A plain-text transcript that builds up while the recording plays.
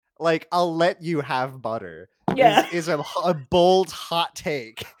like, I'll let you have butter Yeah. is a bold hot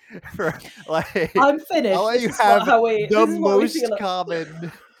take for, like, I'm I'll finished. let This you is have how we. the This is what we most feel.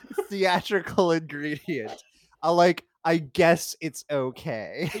 common theatrical ingredient. I guess it's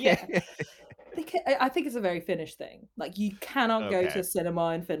okay. Yeah. I think it's a very Finnish thing. Like, you cannot go to Okay. a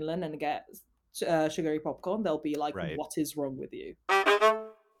cinema in Finland and get sugary popcorn. They'll be like, Right. "What is wrong with you?"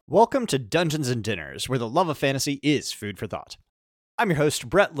 Welcome to Dungeons and Dinners, where the love of fantasy is food for thought. I'm your host,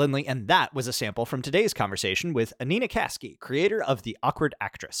 Brett Lindley, and that was a sample from today's conversation with Anina Kaski, creator of The Awkward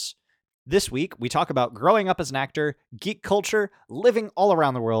Actress. This week, we talk about growing up as an actor, geek culture, living all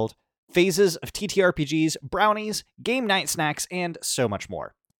around the world, phases of TTRPGs, brownies, game night snacks, and so much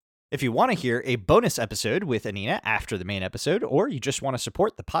more. If you want to hear a bonus episode with Anina after the main episode, or you just want to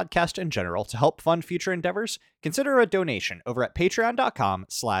support the podcast in general to help fund future endeavors, consider a donation over at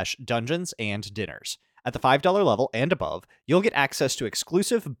patreon.com/dungeonsanddinners. At the $5 level and above, you'll get access to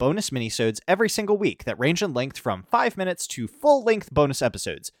exclusive bonus minisodes every single week that range in length from 5 minutes to full-length bonus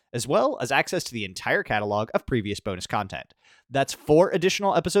episodes, as well as access to the entire catalog of previous bonus content. That's 4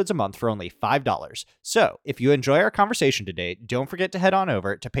 additional episodes a month for only $5. So, if you enjoy our conversation today, don't forget to head on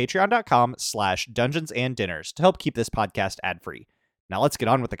over to patreon.com/dungeonsanddinners to help keep this podcast ad-free. Now let's get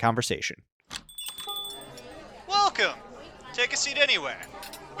on with the conversation. Welcome! Take a seat anywhere.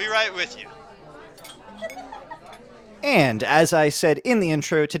 We'll be right with you. And as I said in the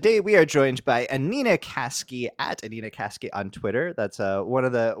intro, today we are joined by Anina Kaski at Anina Kaski on Twitter. That's one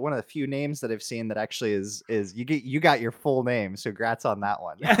of the few names that I've seen that actually is you got your full name. So congrats on that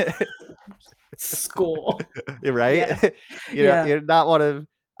one. Yeah. Score. Right? Yeah. You're not one of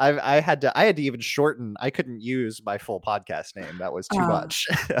I had to even shorten. I couldn't use my full podcast name. That was too much.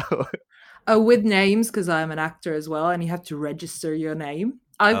 With names, because I'm an actor as well, and you have to register your name.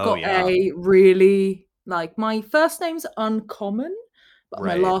 I've got yeah. a really, like, my first name's uncommon, but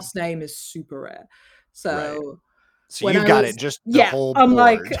my Right. last name is super rare. So, Right. So when you I got was- it just the whole I'm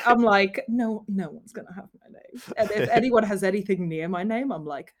board. like, no one's gonna have my name. And if anyone has anything near my name, I'm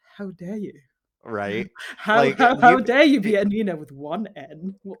like, how dare you? Right. How Like, dare you be Anina with one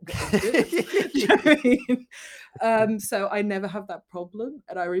N? What is this? Do you know what I mean? So I never have that problem.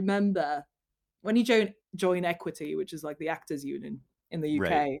 And I remember when you join Equity, which is like the actors union in the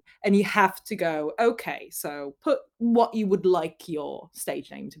UK, Right. and you have to go, okay, so put what you would like your stage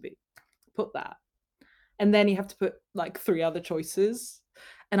name to be. Put that. And then you have to put like 3 other choices.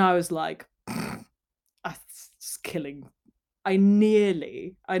 And I was like, that's just killing. I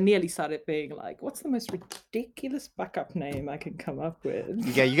nearly started being like, what's the most ridiculous backup name I can come up with?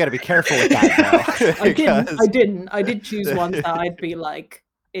 Yeah, you got to be careful with that now. I didn't. I did choose ones that I'd be like,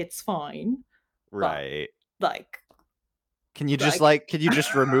 it's fine. Right. But, like, can you just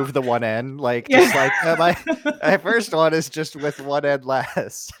remove the one N? Like, Yeah. just like my first one is just with one N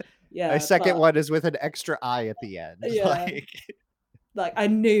less. Yeah. My second one is with an extra I at the end. Yeah. Like I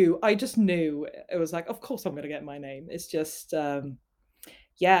just knew it was like, of course I'm gonna get my name. It's just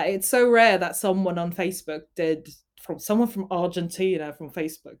it's so rare that someone on Facebook someone from Argentina from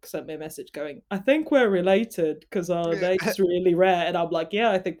Facebook sent me a message going, I think we're related because our name's really rare. And I'm like,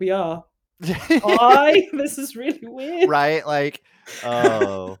 yeah, I think we are. Why? This is really weird. Right? Like,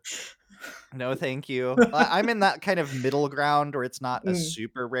 oh. No, thank you. I'm in that kind of middle ground where it's not a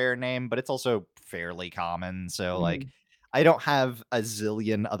super rare name, but it's also fairly common. So, like, I don't have a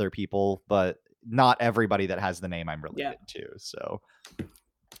zillion other people, but not everybody that has the name I'm related to. So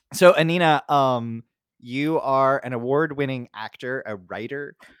Anina, you are an award-winning actor, a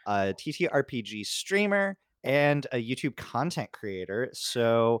writer, a TTRPG streamer, and a YouTube content creator.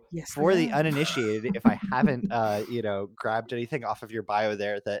 So for the uninitiated, if I haven't, grabbed anything off of your bio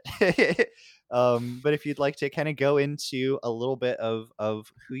there, that, but if you'd like to kind of go into a little bit of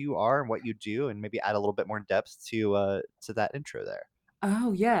who you are and what you do, and maybe add a little bit more depth to that intro there.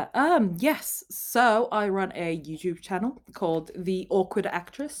 Oh yeah. Yes. So I run a YouTube channel called The Awkward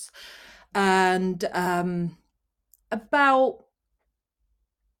Actress, and about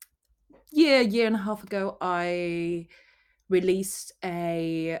year and a half ago, I released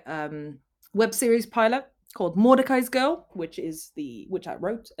a web series pilot called Mordecai's Girl, which I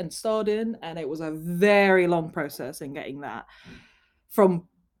wrote and starred in, and it was a very long process in getting that from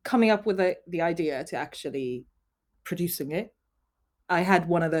coming up with the idea to actually producing it. I had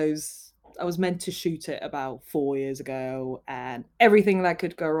one of those. I was meant to shoot it about 4 years ago, and everything that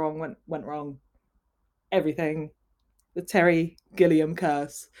could go wrong went wrong. Everything, the Terry Gilliam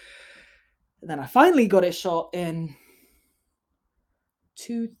curse. And then I finally got it shot in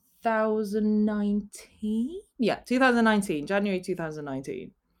 2019. Yeah, 2019, January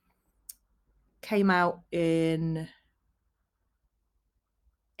 2019. Came out in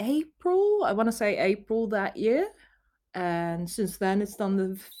April. I want to say April that year. And since then, it's done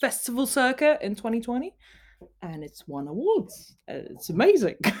the festival circuit in 2020, and it's won awards. It's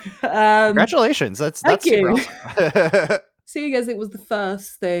amazing. Congratulations! That's thank super you. awesome. Seeing as it was the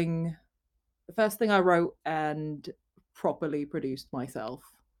first thing I wrote and properly produced myself.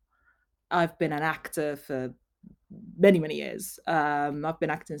 I've been an actor for many, many years. I've been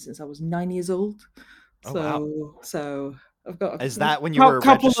acting since I was 9 years old. Oh, wow. So I've got. Is that when you were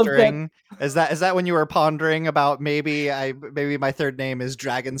couple of them. registering? Is that when you were pondering about maybe my third name is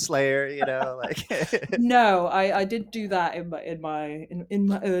Dragon Slayer? You know, like. No, I did do that in my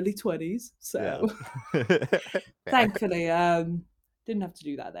early 20s. So thankfully, didn't have to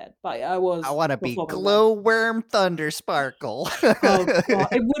do that then. But I was. I want to be performing Glowworm Thunder Sparkle. Oh God,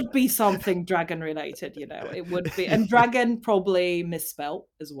 it would be something dragon related, you know. It would be, and dragon probably misspelt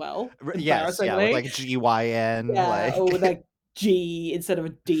as well. Yes, yeah, with like GYN, yeah, like. or with like G instead of a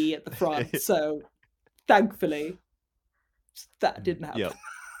D at the front. So thankfully, that didn't happen.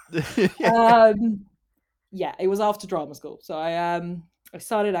 Yep. Yeah, it was after drama school. So I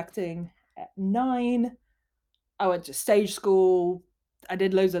started acting at 9. I went to stage school. I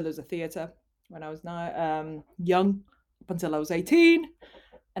did loads of theatre when I was young, up until I was 18.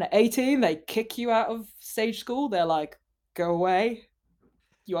 And at 18, they kick you out of stage school. They're like, go away.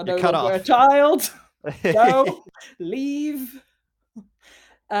 You are no longer a child. Go, leave.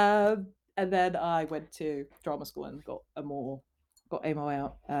 And then I went to drama school and got a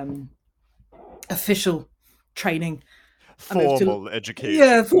official training. Formal education.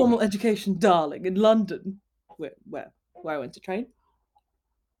 Yeah, formal education, darling, in London, where I went to train.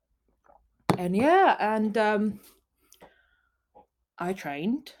 And I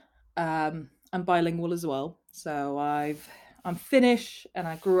trained. I'm bilingual as well, so I'm Finnish, and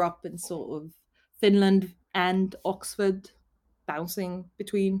I grew up in sort of Finland and Oxford, bouncing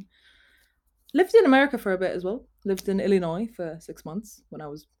between. Lived in America for a bit as well. Lived in Illinois for 6 months when I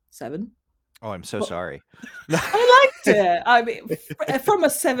was 7. Oh, I'm so sorry. I liked it. I mean, from a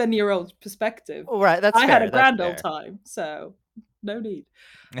 7-year-old perspective, right? That's I fair, had a grand old time, so no need.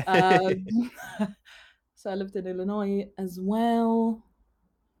 So I lived in Illinois as well.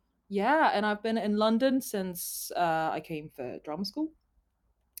 Yeah, and I've been in London since I came for drama school.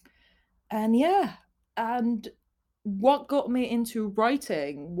 And what got me into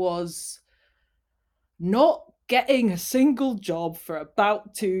writing was not getting a single job for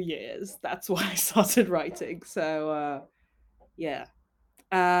about 2 years. That's why I started writing. So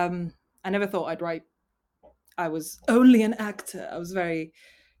I never thought I'd write. I was only an actor. I was very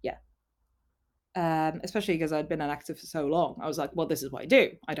especially because I'd been an actor for so long. I was like, well, this is what I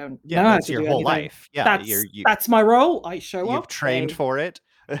do. I don't know how to your do whole anything. life. Yeah, that's my role. I show up. You've trained for it.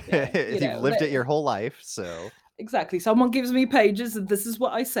 You've lived it your whole life, so exactly. Someone gives me pages, and this is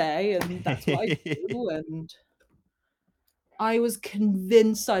what I say, and that's what I do. And I was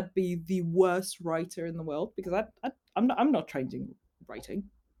convinced I'd be the worst writer in the world because I'm not trained in writing.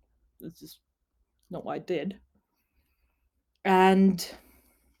 It's just not what I did. And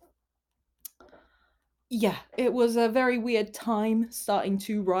yeah, it was a very weird time starting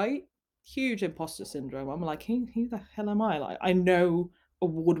to write. Huge imposter syndrome. I'm like, who the hell am I? Like, I know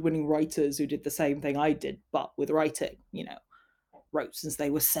award-winning writers who did the same thing I did, but with writing, you know, wrote since they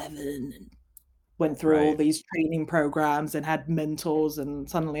were 7 and went through all these training programs and had mentors, and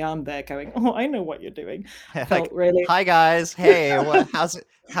suddenly I'm there going, oh, I know what you're doing. Like, really, hi guys, hey,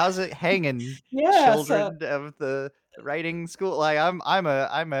 how's it hanging? Yeah, children of the writing school. Like I'm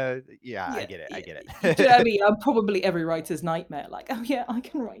a yeah, I get it. You know, I mean, I'm probably every writer's nightmare. Like, oh yeah, I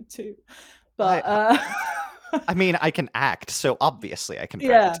can write too, but I mean, I can act, so obviously I can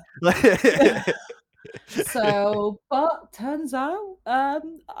write. So, but turns out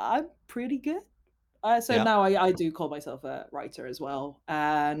I'm pretty good. Now I do call myself a writer as well,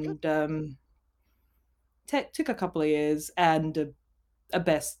 and took a couple of years and a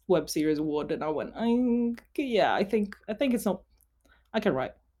best web series award, and I went, I think it's not. I can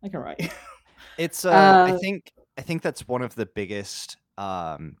write. It's I think that's one of the biggest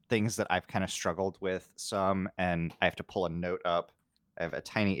things that I've kind of struggled with some, and I have to pull a note up. I have a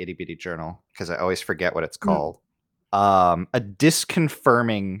tiny itty bitty journal because I always forget what it's called. A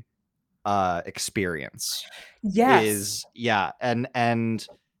disconfirming experience. Yes. And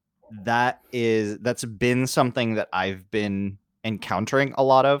that's been something that I've been encountering a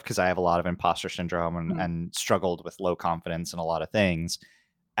lot of because I have a lot of imposter syndrome and struggled with low confidence and a lot of things.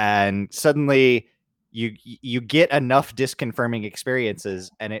 And suddenly you get enough disconfirming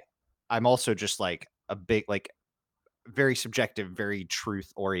experiences, and I'm also just like a big, like, very subjective, very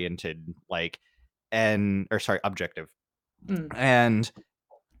truth oriented, like, objective. And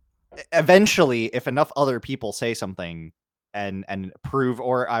eventually, if enough other people say something and prove,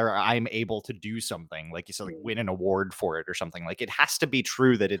 or I'm able to do something, like you said, like win an award for it or something, like it has to be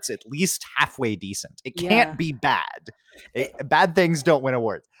true that it's at least halfway decent. It can't be bad. Bad things don't win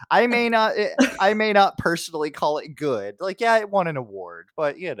awards. I may not personally call it good. Like, yeah, it won an award,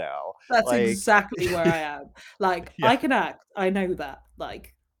 but that's like, exactly where I am. Like, Yeah. I can act. I know that.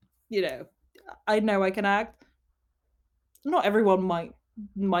 Like, I know I can act. Not everyone might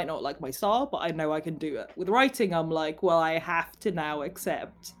not like my style, but I know I can do it. With writing, I'm like, well, I have to now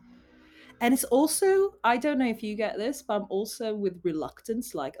accept. And it's also, I don't know if you get this, but I'm also with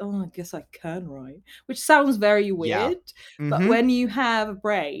reluctance, like, oh, I guess I can write, which sounds very weird. But when you have a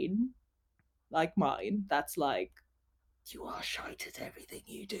brain like mine, that's like, you are shite at everything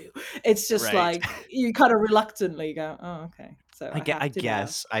you do. It's just Right. like, you kind of reluctantly go, oh, okay. So I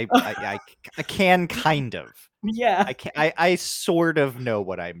guess I can kind of. Yeah. I sort of know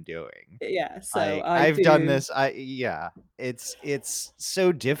what I'm doing. Yeah. So I've done this. It's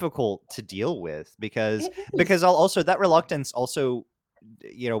so difficult to deal with because also that reluctance also,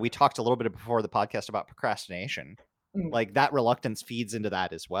 we talked a little bit before the podcast about procrastination. Like that reluctance feeds into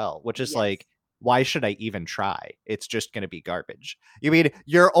that as well, which is like, why should I even try? It's just going to be garbage. You mean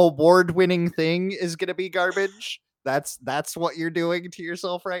your award-winning thing is going to be garbage? That's what you're doing to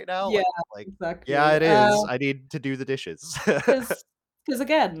yourself right now? Yeah, like exactly. Yeah, it is. I need to do the dishes. Because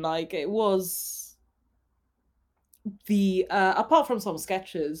again, like it was the apart from some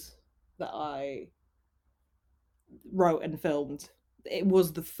sketches that I wrote and filmed, it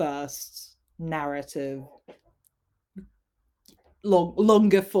was the first narrative,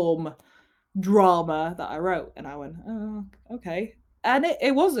 longer form drama that I wrote, and I went, oh, okay. And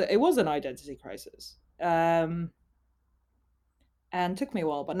it was an identity crisis. And took me a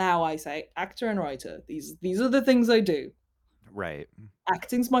while, but now I say actor and writer. These are the things I do. Right.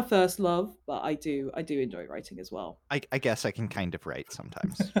 Acting's my first love, but I do enjoy writing as well. I guess I can kind of write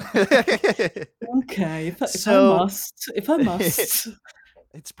sometimes. Okay, if I must.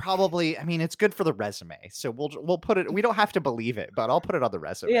 It's probably, it's good for the resume. So we'll put it, we don't have to believe it, but I'll put it on the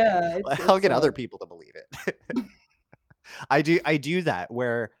resume. Yeah. I'll get other people to believe it. I do that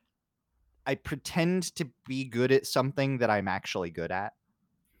where I pretend to be good at something that I'm actually good at.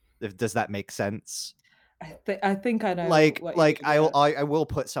 Does that make sense? I think I know. I will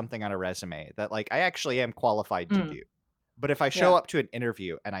put something on a resume that like I actually am qualified to do. But if I show up to an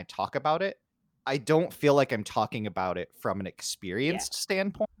interview and I talk about it, I don't feel like I'm talking about it from an experienced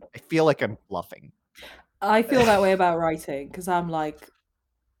standpoint. I feel like I'm bluffing. I feel that way about writing because I'm like,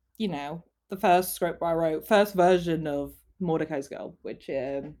 the first script I wrote, first version of Mordecai's Girl, which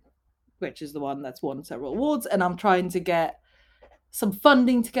is the one that's won several awards, and I'm trying to get some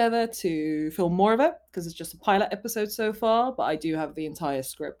funding together to film more of it because it's just a pilot episode so far, but I do have the entire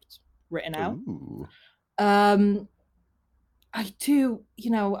script written out. Ooh. I do,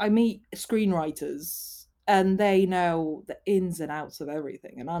 I meet screenwriters and they know the ins and outs of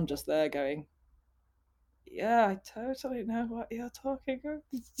everything, and I'm just there going, yeah, I totally know what you're talking about.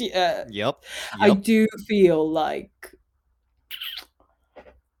 Yeah. Yep. I do feel like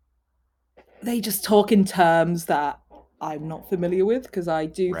they just talk in terms that I'm not familiar with because I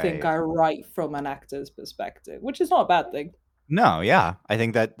do think I write from an actor's perspective, which is not a bad thing. No, yeah. I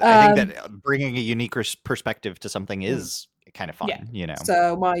think that bringing a unique perspective to something is kind of fun,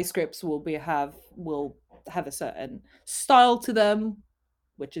 So my scripts will have a certain style to them,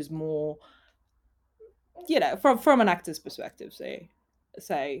 which is more, from an actor's perspective,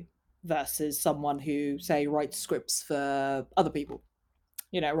 say versus someone who say writes scripts for other people.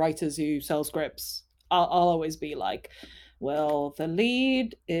 Writers who sell scripts. I'll always be like, well, the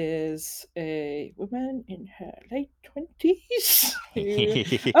lead is a woman in her late 20s.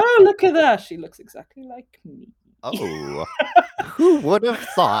 Oh, look at that. She looks exactly like me. Oh, who would have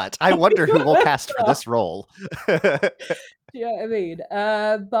thought? I wonder who will cast for this role. Yeah, I mean,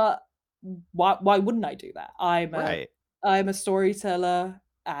 but why wouldn't I do that? I'm a storyteller,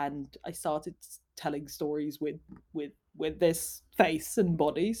 and I started telling stories with this face and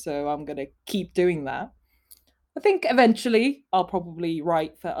body, so I'm gonna keep doing that. I think eventually I'll probably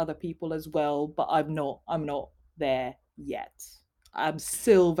write for other people as well, but I'm not there yet. I'm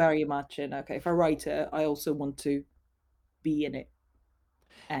still very much in, okay, if I write it, I also want to be in it.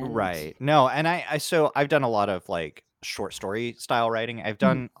 Right. No, and I've done a lot of like short story style writing. I've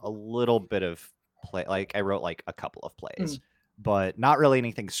done a little bit of play, like I wrote like a couple of plays, but not really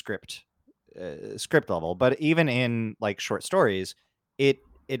anything script level. But even in like short stories, it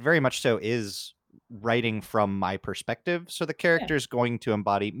very much so is writing from my perspective. So the character is going to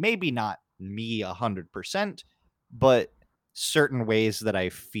embody maybe not me 100%, but certain ways that I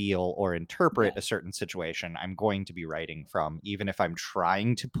feel or interpret Yeah. a certain situation, I'm going to be writing from, even if I'm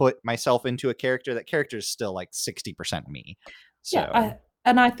trying to put myself into a character. That character is still like 60% me. Yeah, So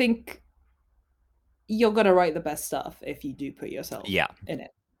and I think you're gonna write the best stuff if you do put yourself yeah, in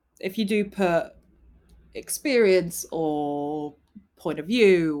it. If you do put experience or point of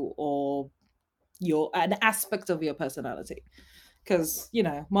view or an aspect of your personality, because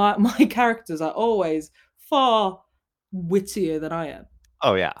my my characters are always far wittier than I am.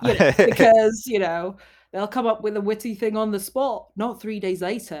 oh yeah, Because they'll come up with a witty thing on the spot, not 3 days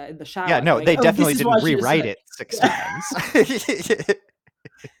later in the shower yeah. No, going, they "Oh, this definitely is what didn't I should have rewrite said." it 6 Yeah.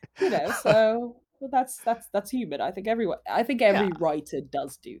 times. So well, that's human. I think Yeah. every writer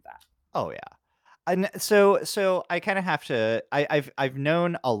does do that. Oh yeah. And so I kind of have to. I've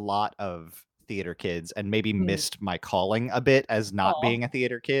known a lot of theater kids and maybe Mm. missed my calling a bit as not Aw. being a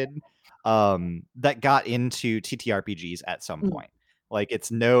theater kid. That got into TTRPGs at some Mm. point. Like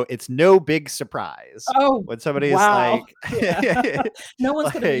it's no big surprise Oh, when somebody is wow. like, Yeah. No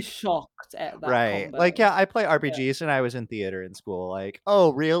one's gonna be like shocked at that right, combo. like yeah, I play Yeah. RPGs and I was in theater in school. Like,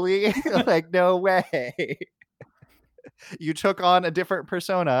 oh really? Like no way. You took on a different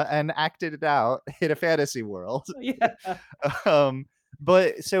persona and acted it out in a fantasy world. Yeah. um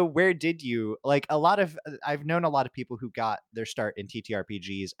but so where did you like a lot of I've known a lot of people who got their start in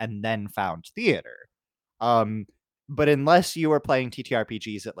TTRPGs and then found theater. um but unless you were playing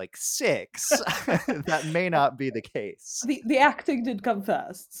TTRPGs at like 6, that may not be the case. The acting did come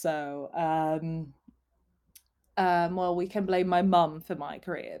first, so well, we can blame my mum for my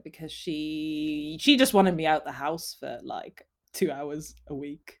career because she just wanted me out the house for like 2 hours a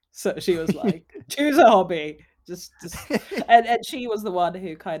week. So she was like, "Choose a hobby." Just and she was the one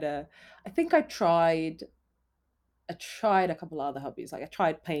who kind of I think I tried a couple other hobbies. Like I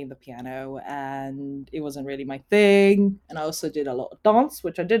tried playing the piano and it wasn't really my thing. And I also did a lot of dance,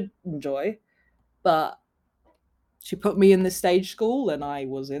 which I did enjoy. But she put me in the stage school and I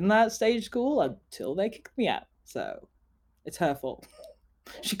was in that stage school until they kicked me out. So it's her fault.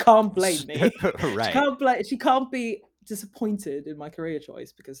 She can't blame me. Right. She can't be disappointed in my career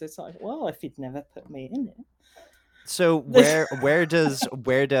choice because it's like, well, if you'd never put me in it. So where does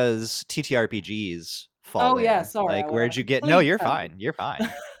TTRPGs fall Oh yeah, in? sorry. Like where'd you get? No, Please you're tell me. fine. You're fine.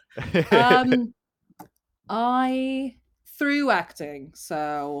 I through acting,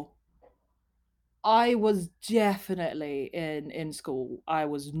 so I was definitely in school. I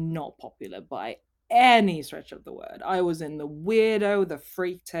was not popular by any stretch of the word. I was in the weirdo, the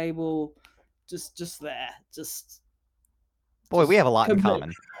freak table, just there, Boy, we have a lot in complete-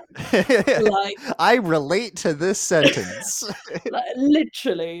 common. like I relate to this sentence.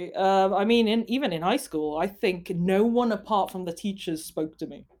 literally. I mean, even in high school, I think no one apart from the teachers spoke to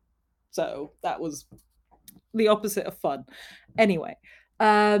me. So that was the opposite of fun. Anyway,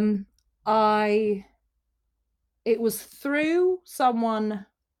 it was through someone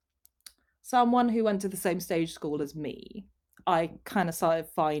who went to the same stage school as me. I started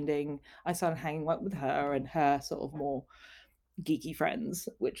hanging out with her and her sort of more geeky friends,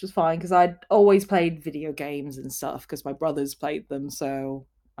 which was fine because I'd always played video games and stuff because my brothers played them. So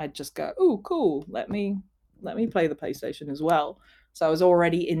I'd just go, "Oh, cool! Let me play the PlayStation as well." So I was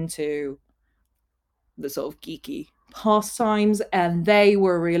already into the sort of geeky pastimes, and they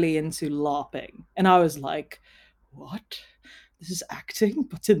were really into LARPing, and I was like, "What? This is acting,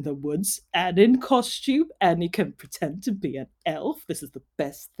 but in the woods and in costume, and you can pretend to be an elf. This is the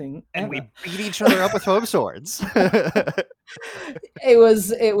best thing ever." And we beat each other up with foam swords. It was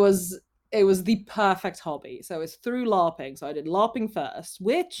the perfect hobby. So it's through LARPing. So I did LARPing first,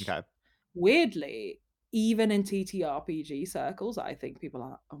 which weirdly, even in TTRPG circles, I think people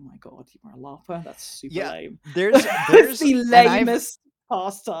are, "Oh my god, you are a LARPer? That's super lame." There's the lamest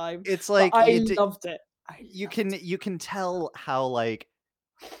pastime. It's like I loved it. You can tell how like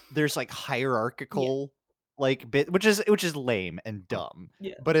there's like hierarchical like bit, which is lame and dumb.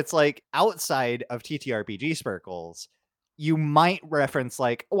 Yeah. But it's like outside of TTRPG circles, you might reference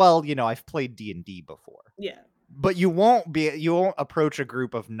like, well, I've played D&D before. Yeah. But you won't approach a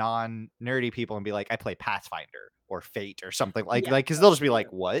group of non-nerdy people and be like, I play Pathfinder or Fate or something like because they'll just be like,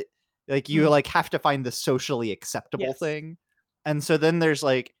 what? Like you like have to find the socially acceptable thing. And so then there's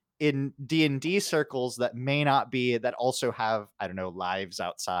like in D&D circles that may not be, that also have, I don't know, lives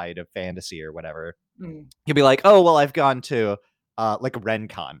outside of fantasy or whatever. You'll be like, oh, well, I've gone to like a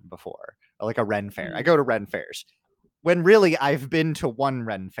RenCon before, or like a Ren Fair. I go to Ren Fairs. When really I've been to one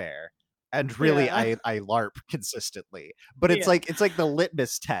Ren Fair, and really I LARP consistently. But it's like the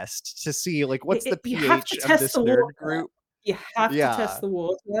litmus test to see like what's the pH of this nerd group. You have to test the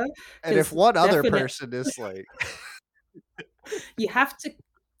water. And if one other person is like You have to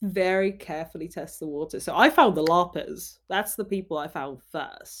very carefully test the water. So I found the LARPers. That's the people I found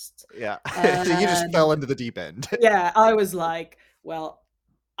first. Yeah. So you just fell into the deep end. Yeah, I was like, well,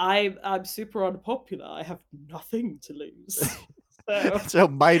 I'm super unpopular. I have nothing to lose. So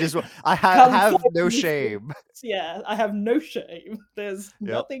might as well. I have no shame. Yeah, I have no shame. There's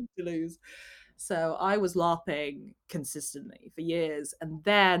nothing to lose. So I was LARPing consistently for years. And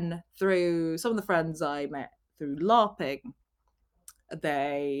then through some of the friends I met through LARPing,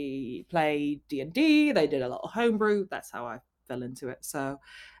 they played D&D. They did a lot of homebrew. That's how I fell into it. So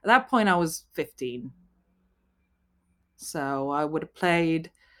at that point, I was 15. So I would have played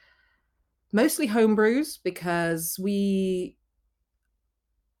mostly homebrews because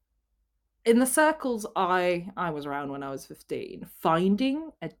in the circles I was around when I was 15,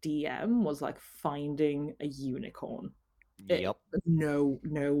 finding a DM was like finding a unicorn. Yep. No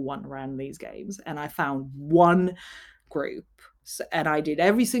one ran these games, and I found one group, and I did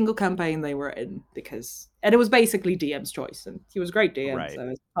every single campaign they were in and it was basically DM's choice, and he was a great DM, right. So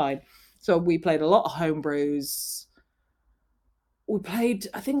it's fine. So we played a lot of homebrews. I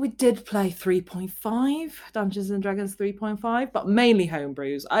think we did play 3.5, Dungeons and Dragons 3.5, but mainly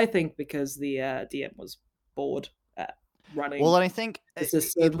homebrews. I think because the DM was bored at running. Well, and I think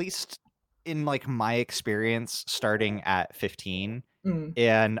at least in like my experience starting at 15,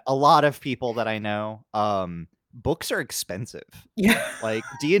 and a lot of people that I know, books are expensive. Yeah. Like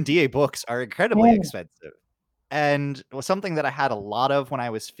D&D books are incredibly expensive. And something that I had a lot of when I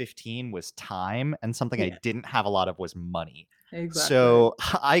was 15 was time, and something I didn't have a lot of was money. Exactly. So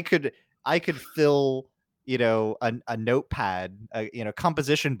I could fill, a notepad,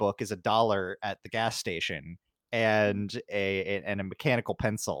 composition book is $1 at the gas station, and a mechanical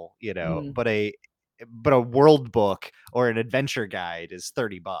pencil, but a world book or an adventure guide is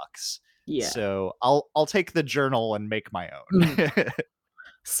 $30. Yeah. So I'll take the journal and make my own.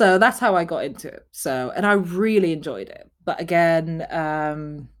 So that's how I got into it. And I really enjoyed it. But again,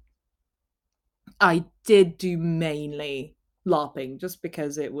 I did do mainly LARPing just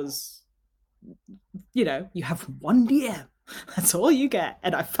because it was, you have one DM. That's all you get.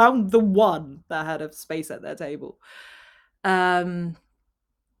 And I found the one that had a space at their table. And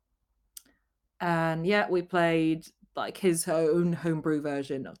yeah, we played like his own homebrew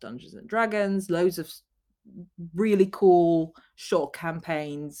version of Dungeons and Dragons, loads of really cool short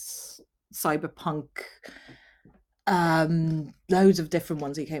campaigns, cyberpunk, loads of different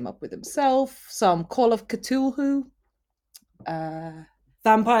ones he came up with himself, some Call of Cthulhu,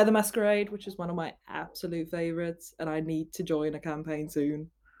 Vampire the Masquerade, which is one of my absolute favorites, and I need to join a campaign soon.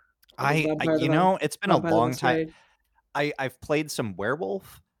 It's been a long time. I've played some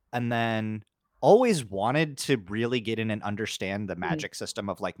werewolf, and then always wanted to really get in and understand the magic system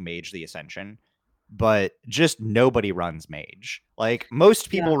of like Mage the Ascension, but just nobody runs Mage. Like most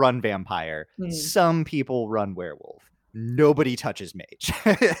people run vampire, some people run werewolf. Nobody touches Mage.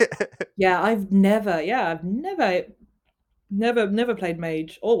 I've never played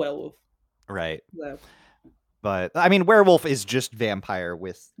Mage or werewolf. Right. So. But I mean, werewolf is just vampire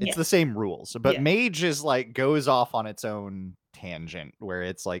with the same rules, but Mage is like goes off on its own tangent where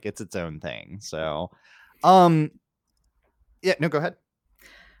it's like it's its own thing. So, go ahead.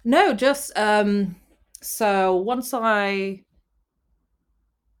 No, just so once I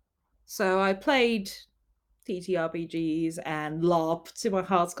played TTRPGs and LARP to my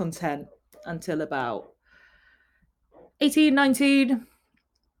heart's content until about 18, 19.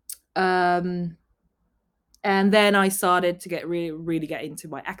 And then I started to get really get into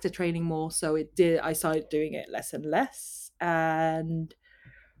my actor training more. So I started doing it less and less. And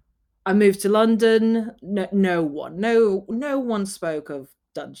I moved to London. No one spoke of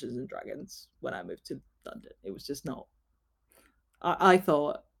Dungeons and Dragons when I moved to London. It was just not. I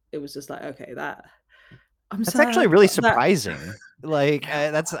thought it was just like, okay, that's actually really surprising. Really?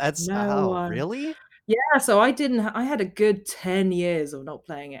 Yeah, so I had a good 10 years of not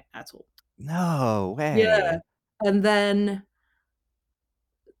playing it at all. No way. Yeah. And then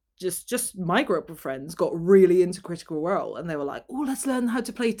just my group of friends got really into Critical Role, and they were like, "Oh, let's learn how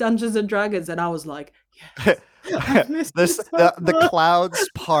to play Dungeons and Dragons." And I was like, "Yes." The clouds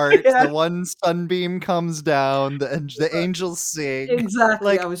part, the one sunbeam comes down, the angels sing. Exactly.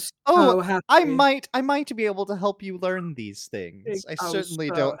 Like, I was so happy. I might be able to help you learn these things. I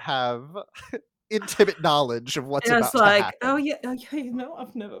certainly don't have intimate knowledge of what's about to happen. Oh yeah,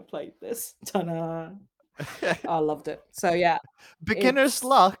 I've never played this. Ta-da. I loved it. So yeah, beginner's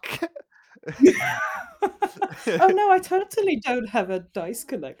luck. Oh no, I totally don't have a dice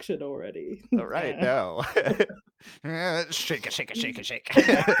collection already. All right, no. Shake it.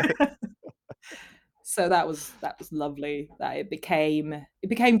 So that was lovely that it became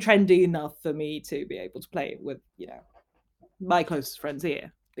trendy enough for me to be able to play it with, my closest friends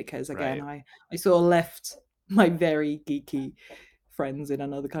here, because again, Right. I sort of left my very geeky friends in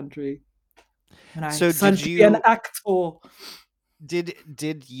another country, and I So did decided to be an you actor.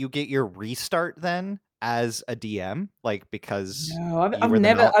 did you get your restart then as a DM? Like, because No, you were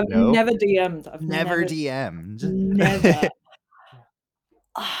the not I've no? never DM'd. I've Never DM'd. never.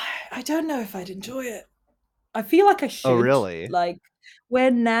 I don't know if I'd enjoy it. I feel like I Oh, should. really? Like,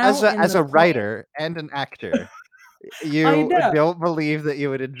 we're now in As the a point. writer and an actor, I you know. don't believe that you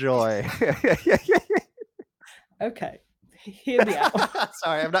would enjoy. Okay, hear me out.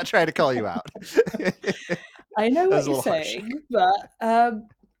 Sorry, I'm not trying to call you out. I know That what was a you're little harsh. saying, but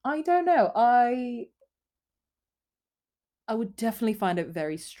I don't know. I would definitely find it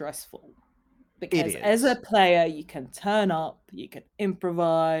very stressful because as a is. player, you can turn up, you can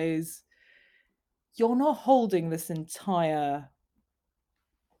improvise. You're not holding this entire,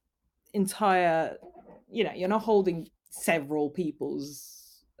 you're not holding several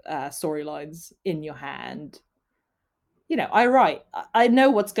people's storylines in your hand. I write. I know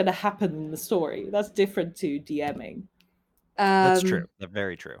what's going to happen in the story. That's different to DMing. That's true. That's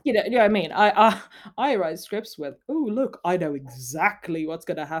very true. You know what I mean? I write scripts with, oh look, I know exactly what's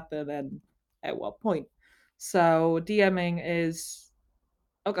going to happen and at what point. So DMing is,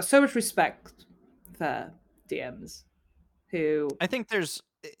 I've got so much respect for DMs who, I think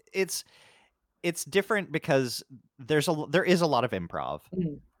it's different because there is a lot of improv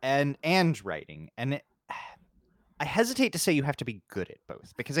Mm, and writing, and I hesitate to say you have to be good at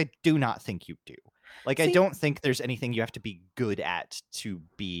both because I do not think you do. Like, I see, don't think there's anything you have to be good at to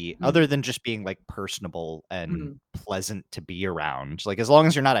be mm, other than just being like personable and mm, pleasant to be around. Like, as long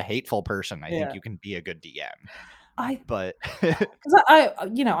as you're not a hateful person, I think yeah. you can be a good DM. I But because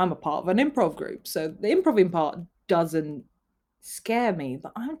I'm a part of an improv group, so the improving part doesn't scare me,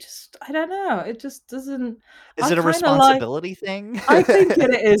 but I don't know, it just doesn't. is I it a kind of like. responsibility thing? I think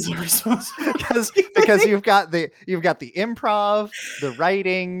it is a responsibility Because thing. you've got the improv, the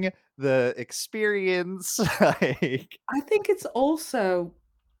writing, the experience. Like, I think it's also,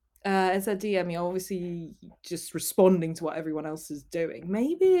 as a DM, you're obviously just responding to what everyone else is doing.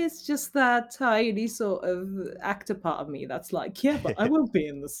 Maybe it's just that tiny sort of actor part of me that's like, yeah, but I won't be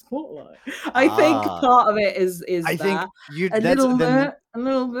in the spotlight. I think ah, part of it is I think that you a that's little then bit, a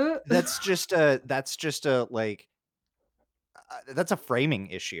little bit. that's just a like that's a framing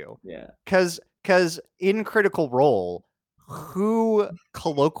issue. Yeah, Cuz in Critical Role, who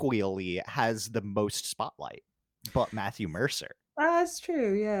colloquially has the most spotlight but Matthew Mercer? that's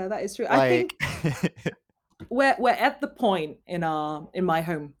true. Yeah, that is true. I think Like we're at the point in my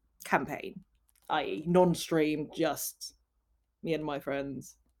home campaign, i.e., non-stream, just me and my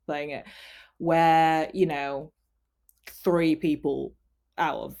friends playing it, where 3 people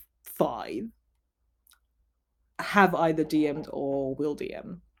out of 5 have either DM'd or will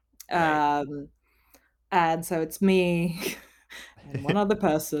DM. right. And so it's me and one other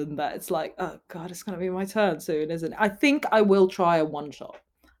person that it's like, oh god, it's gonna be my turn soon, isn't it? I think I will try a one shot.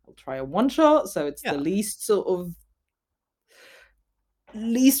 I'll try a one shot, so it's the Yeah.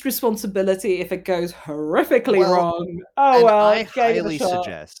 least responsibility if it goes horrifically Well, wrong. Oh and well, gave it a shot.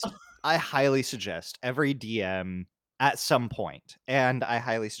 I highly suggest every DM at some point, and I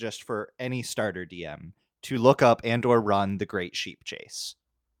highly suggest for any starter DM to look up and or run The Great Sheep Chase.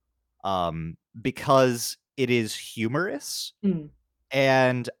 Because it is humorous, Mm,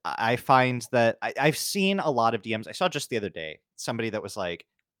 and I find that I've seen a lot of DMs. I saw just the other day somebody that was like,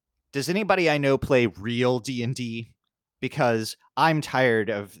 does anybody I know play real D&D? Because I'm tired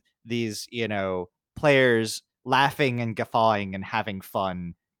of these, players laughing and guffawing and having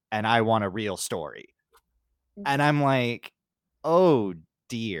fun, and I want a real story. And I'm like, oh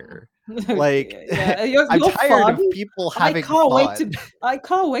dear. Like, yeah, I'm you're tired fun. of people I having can't wait fun. I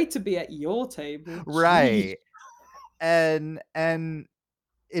can't wait to be at your table. Jeez. Right. And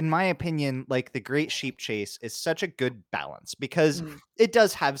in my opinion, like, The Great Sheep Chase is such a good balance because Mm, it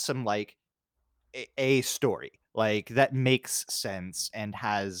does have some like a story like that makes sense and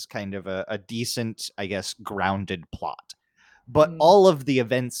has kind of a decent, I guess, grounded plot. But mm, all of the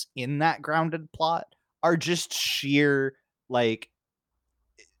events in that grounded plot are just sheer like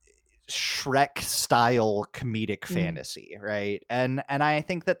Shrek style comedic mm, fantasy, right? And I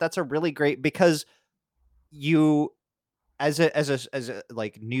think that that's a really great because you as a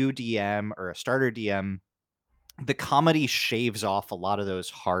like new DM or a starter DM, the comedy shaves off a lot of those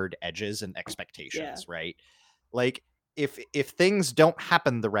hard edges and yeah. expectations, right? Like, if things don't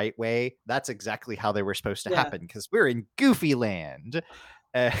happen the right way, that's exactly how they were supposed to Yeah. happen because we're in Goofy Land.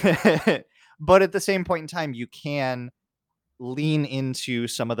 But at the same point in time, you can lean into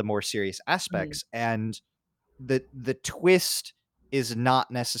some of the more serious aspects, and the twist is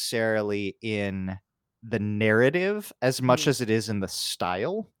not necessarily in the narrative as much as it is in the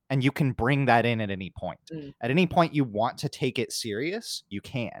style, and you can bring that in at any point. At any point you want to take it serious, you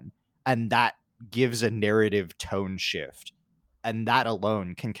can, and that gives a narrative tone shift, and that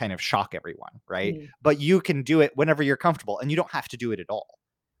alone can kind of shock everyone, right? But you can do it whenever you're comfortable, and you don't have to do it at all.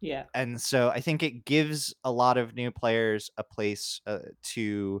 Yeah. And so I think it gives a lot of new players a place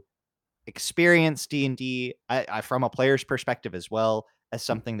to experience D&D from a player's perspective as well, as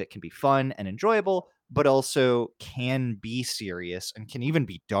something that can be fun and enjoyable, but also can be serious and can even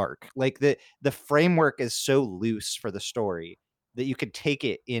be dark. Like the framework is so loose for the story that you could take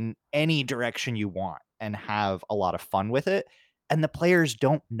it in any direction you want and have a lot of fun with it. And the players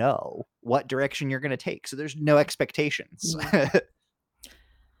don't know what direction you're going to take, so there's no expectations.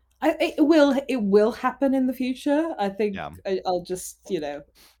 It will happen in the future. I think Yeah. I'll just,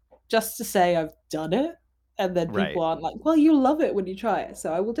 just to say I've done it, and then people Right. aren't like, well, you'll love it when you try it.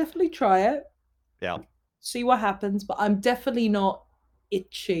 So I will definitely try it. Yeah. See what happens, but I'm definitely not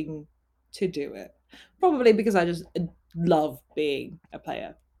itching to do it. Probably because I just love being a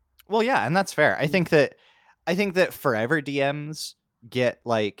player. Well, yeah, and that's fair. I think that forever DMs get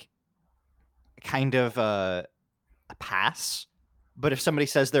like kind of a pass, but if somebody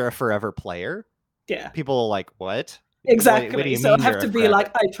says they're a forever player, Yeah. people are like, what? Exactly. What do you So I mean have you're to a be forever?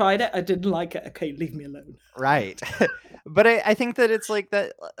 like, I tried it, I didn't like it. Okay, leave me alone. Right. But I think that it's like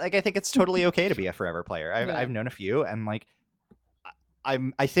that. Like, I think it's totally okay to be a forever player. Yeah. I've known a few, and like,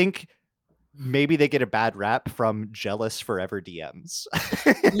 I think maybe they get a bad rap from jealous forever DMs.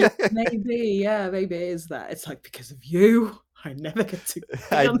 Maybe it is that. It's like, because of you, I never get to.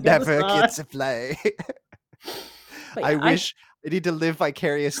 I on the other never side. get to play. But I yeah, wish I need to live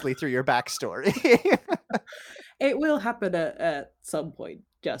vicariously through your backstory. it will happen at some point,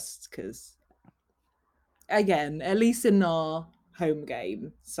 just because. Again, at least in our home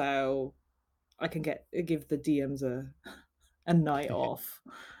game, so I can give the DMs a night off,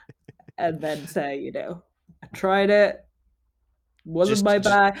 and then say, I tried it, wasn't my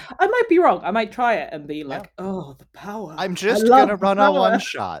bag. I might be wrong. I might try it and be like, oh, the power. I'm just gonna run a one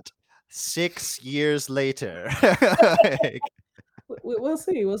shot. 6 years later. Like, we'll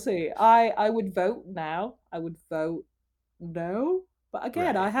see. We'll see. I would vote now. I would vote no. But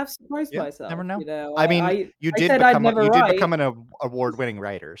again, Right. I have surprised myself. Never know. I mean, you did said I'd become never you write. did become an award-winning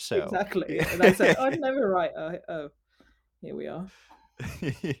writer, so Exactly. And I said I'd never write. Oh, here we are.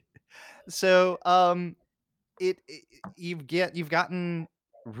 So you've gotten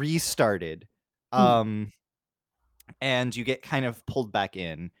restarted, and you get kind of pulled back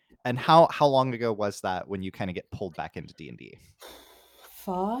in. And how long ago was that when you kind of get pulled back into D&D?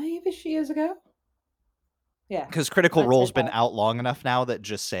 5-ish years ago. Yeah, because Critical Role's been out long enough now that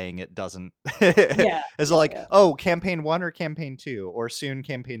just saying it doesn't. It's like, oh, campaign 1 or campaign 2, or soon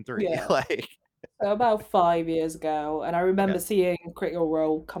campaign 3. Yeah. Like, so about 5 years ago, and I remember seeing Critical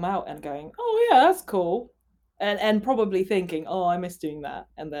Role come out and going, "Oh yeah, that's cool," and probably thinking, "Oh, I miss doing that,"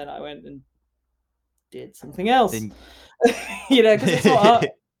 and then I went and did something else. Because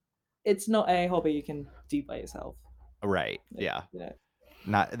it's not a hobby you can do by yourself. Right. Yeah.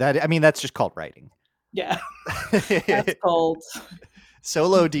 Not that. I mean, that's just called writing. Yeah. That's called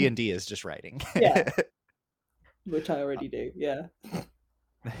solo D&D is just writing. Yeah. Which I already do. Yeah.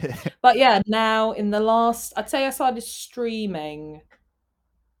 But yeah, now in the last, I'd say I started streaming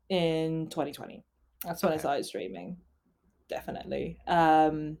in 2020. That's when I started streaming. Definitely.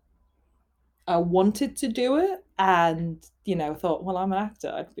 I wanted to do it, and thought, well, I'm an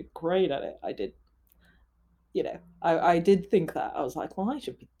actor, I'd be great at it. I did. I did think that. I was like, well, I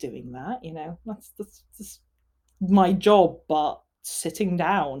should be doing that. That's my job, but sitting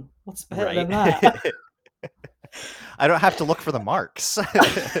down. What's better than that? I don't have to look for the marks.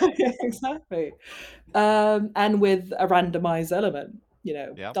 Exactly. And with a randomized element,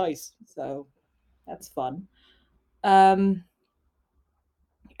 dice. So that's fun. And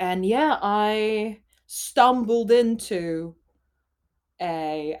yeah, I stumbled into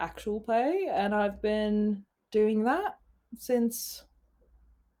a actual play, and I've been doing that since,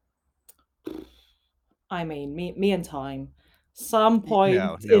 I mean, me and time. Some point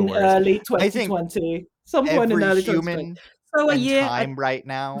in early 2020. Some point in early 2020. So a year. Time right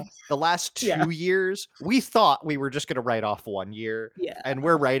now. The last 2 years, we thought we were just going to write off 1 year. Yeah. And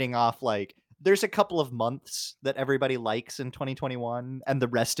we're writing off like there's a couple of months that everybody likes in 2021, and the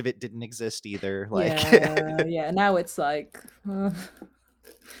rest of it didn't exist either. Like, yeah. Now it's like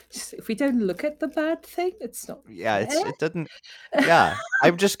If we don't look at the bad thing, it's not Yeah, fair. it doesn't. Yeah,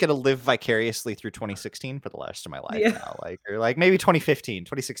 I'm just gonna live vicariously through 2016 for the rest of my life Yeah. now. Or like maybe 2015.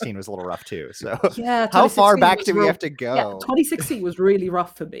 2016 was a little rough too. So Yeah, how far 2016 back was do we real. have to Yeah, go? 2016 was really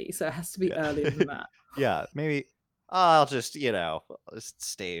rough for me, so it has to be Yeah. earlier than that. Yeah, maybe I'll just, I'll just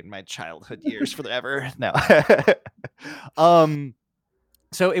stay in my childhood years forever. No.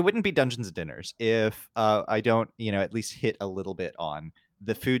 So it wouldn't be Dungeons and Dinners if I don't, at least hit a little bit on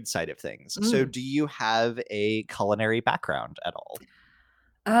the food side of things. So Mm. do you have a culinary background at all?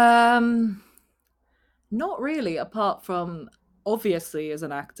 Not really, apart from obviously as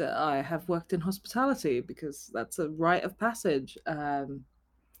an actor, I have worked in hospitality because that's a rite of passage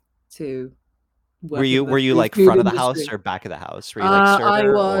to Were work you in were you the like food front of the house industry. or back of the house? Were you like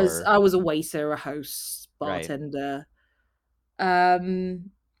server or I was a waiter, a host, right? bartender.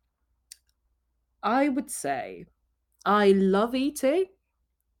 Um, I would say I love eating,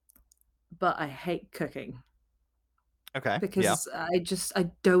 but I hate cooking Okay. Yeah. because I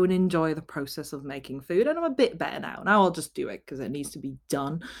don't enjoy the process of making food, and I'm a bit better now. Now I'll just do it because it needs to be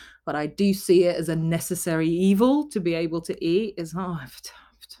done. But I do see it as a necessary evil to be able to eat. Is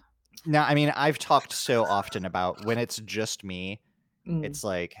Now, I mean, I've talked so often about when it's just me, Mm, it's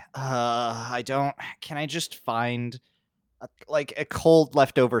like, can I just find like a cold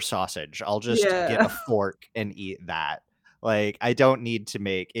leftover sausage? I'll just get a yeah. fork and eat that. Like, I don't need to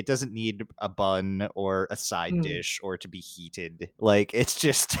make it doesn't need a bun or a side Mm, dish or to be heated. Like, it's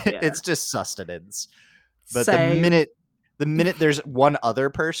just yeah. it's just sustenance. But the Same. minute there's one other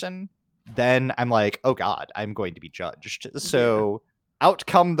person, then I'm like, oh God, I'm going to be judged. Yeah. So out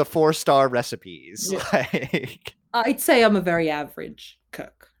come the 4-star recipes. Yeah. Like, I'd say I'm a very average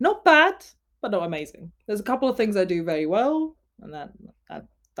cook. Not bad, but not amazing. There's a couple of things I do very well, and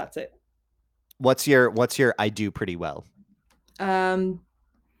that's it. what's your I do pretty well? Um,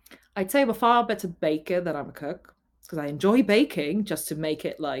 I'd say I'm a far better baker than I'm a cook because I enjoy baking just to make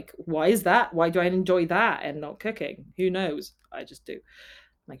it like, why is that? Why do I enjoy that and not cooking? Who knows? I just do.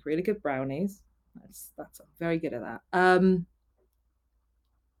 Make really good brownies. I'm very good at that.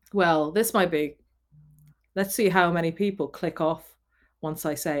 Well, this might be. Let's see how many people click off once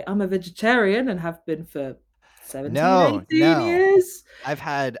I say I'm a vegetarian and have been for 17, No, 18 no. years. I've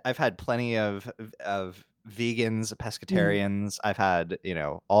had plenty of vegans, Mm, pescatarians. I've had,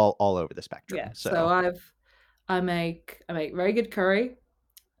 all over the spectrum. yeah. So So I make very good curry,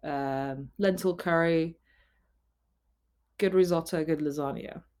 lentil curry, good risotto, good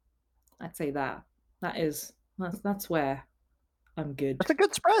lasagna. I'd say that's where I'm good. that's a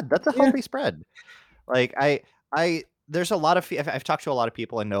good spread. That's a Yeah. healthy spread. Like I there's a lot of I've talked to a lot of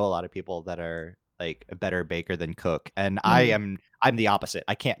people and know a lot of people that are like a better baker than cook, and Mm, I'm the opposite.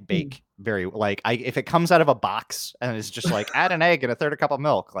 I can't mm. bake very like I if it comes out of a box and it's just like add an egg and a third a cup of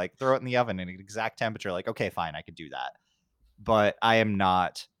milk, like throw it in the oven at an exact temperature, like okay, fine, I could do that. But I am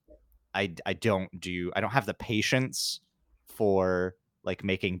not I don't have the patience for like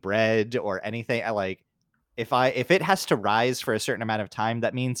making bread or anything. I like if it has to rise for a certain amount of time,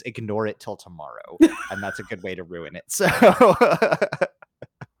 that means ignore it till tomorrow, and that's a good way to ruin it. So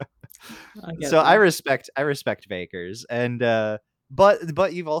I get so that. I respect bakers, and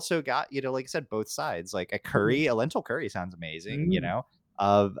but you've also got, like I said, both sides. Like Mm, a lentil curry sounds amazing, mm,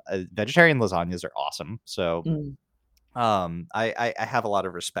 vegetarian lasagnas are awesome. So mm. I have a lot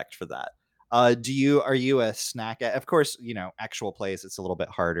of respect for that. Are you a snack? Of course, actual plays it's a little bit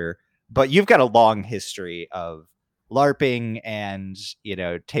harder, but you've got a long history of LARPing and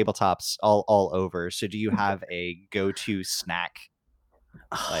tabletops all over. So do you have a go-to snack,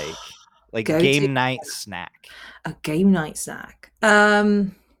 like Go to game night snack? a game night snack.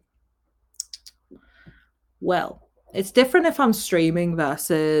 Well, it's different if I'm streaming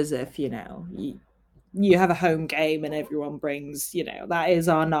versus if you have a home game and everyone brings, that is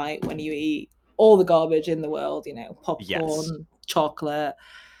our night when you eat all the garbage in the world, Yes. popcorn, chocolate,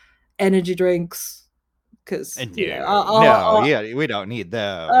 energy drinks, because No, yeah, we don't need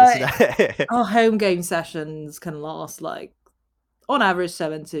those. uh, our home game sessions can last like on average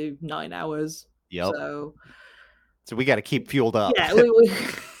 7 to 9 hours. Yep. So So we got to keep fueled up. yeah,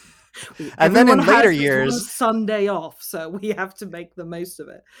 And then everyone in later has this one years, Sunday off, so we have to make the most of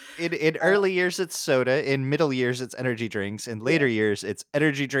it. in early years it's soda, in middle years it's energy drinks, in Yeah. later years it's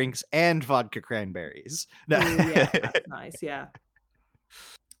energy drinks and vodka cranberries. No. Ooh, yeah, that's nice. Yeah.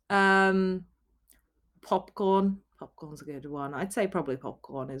 Popcorn. Popcorn's a good one. I'd say probably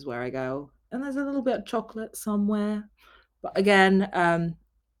popcorn is where I go, and there's a little bit of chocolate somewhere. But again,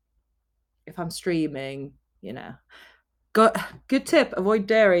 if I'm streaming, good tip: avoid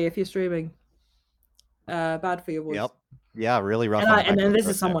dairy if you're streaming. Bad for your voice. Yep. Yeah, really rough And on I the and back of then the this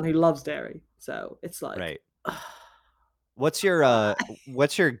throat is someone who loves dairy, so it's like, Right. ugh, What's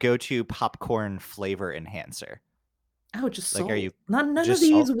your go-to popcorn flavor enhancer? oh, just Like, are salt. you None of just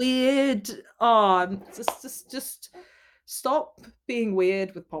these salt? weird. Just stop being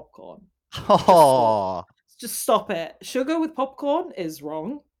weird with popcorn. Just stop. Oh, Just stop it. Sugar with popcorn is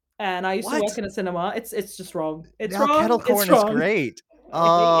wrong. And I used to what? work in a cinema. It's just wrong. It's Now kettle wrong. It's corn is wrong. great. I hate it.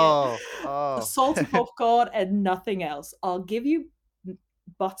 Oh, A oh. salty popcorn and nothing else. I'll give you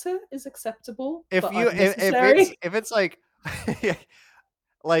butter is acceptable, but unnecessary. If it's like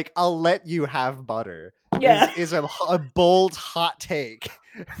like I'll let you have butter Yeah, a bold hot take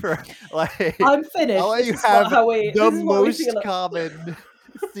for like I'm finished. I'll let This you is have this the is what we most feel. common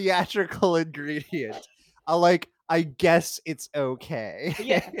theatrical ingredient. I guess it's okay.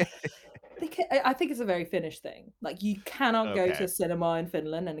 Yeah. I think it's a very Finnish thing. Like, you cannot go to Okay. a cinema in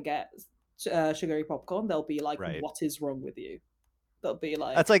Finland and get sugary popcorn. They'll be like, Right. "What is wrong with you?" They'll be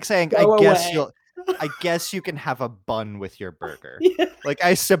like, That's like saying "Go away." I guess you can have a bun with your burger. Yeah. Like,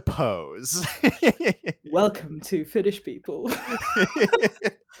 I suppose. Welcome to Finnish people.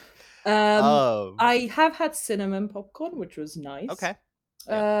 Oh. I have had cinnamon popcorn, which was nice. Okay.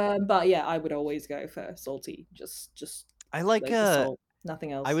 But yeah, I would always go for salty. Just I like the salt,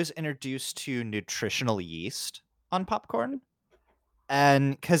 nothing else. I was introduced to nutritional yeast on popcorn,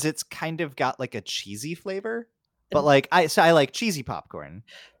 and because it's kind of got like a cheesy flavor, but like I like cheesy popcorn.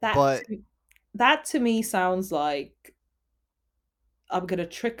 But that to me sounds like I'm gonna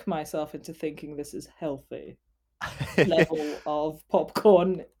trick myself into thinking this is healthy level of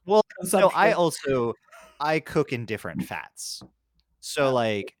popcorn. well, so consumption. I cook in different fats. So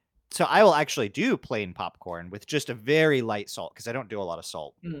like so I will actually do plain popcorn with just a very light salt because I don't do a lot of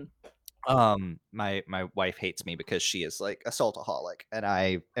salt. Mm. My wife hates me because she is like a saltaholic and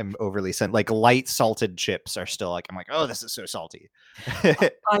I am overly like light salted chips are still like I'm like, oh, this is so salty.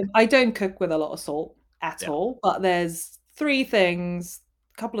 I don't cook with a lot of salt at all, but there's a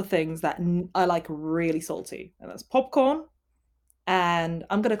couple of things that I like really salty, and that's popcorn, and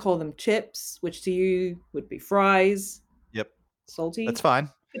I'm gonna call them chips, which to you would be fries. Yep. Salty. That's fine.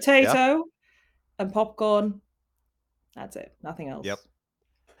 Potato and popcorn. That's it. Nothing else. Yep.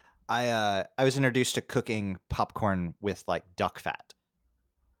 I was introduced to cooking popcorn with like duck fat.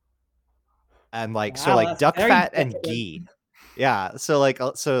 And like so like duck fat and ghee. Yeah, so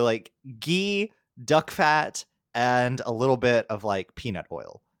like ghee, duck fat, and a little bit of like peanut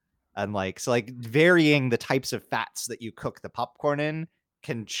oil. And like so like varying the types of fats that you cook the popcorn in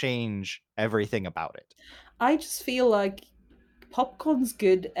can change everything about it. I just feel like popcorn's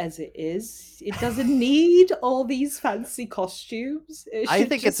good as it is. It doesn't need all these fancy costumes. I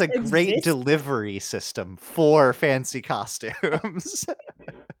think it's a great delivery system for fancy costumes.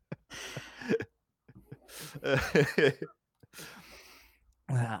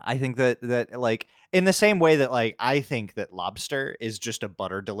 I think that like in the same way that like I think that lobster is just a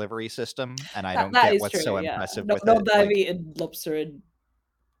butter delivery system, and I don't get what's so impressive with it. Not that I've eaten lobster in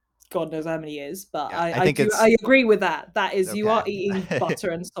God knows how many years, but Yeah, I agree with that. That is, you are Okay. eating butter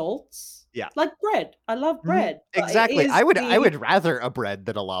and salts. Yeah. Like bread. I love bread. but it Exactly. is I would rather a bread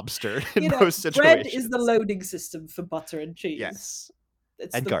than a lobster in most situations. bread is the loading system for butter and cheese. Yes.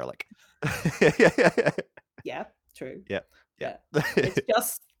 It's And garlic. Yeah, true. Yeah. It's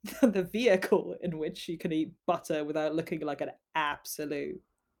just the vehicle in which you can eat butter without looking like an absolute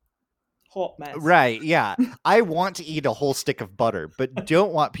hot mess. Right, yeah. I want to eat a whole stick of butter, but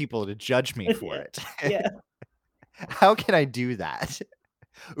don't want people to judge me for it. Yeah. How can I do that?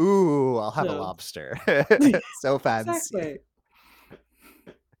 Ooh, I'll have a lobster. So fancy. Exactly.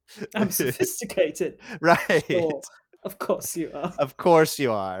 I'm sophisticated. Right. Sure. Of course you are. Of course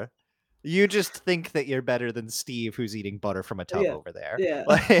you are. You just think that you're better than Steve, who's eating butter from a tub over there. Yeah.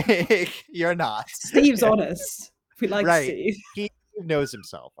 Like, you're not. Steve's honest. We like Right. Steve. He knows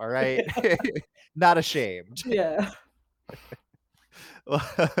himself, all right? Not ashamed. Yeah.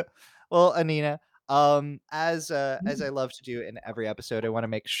 Well, Anina, as I love to do in every episode, I want to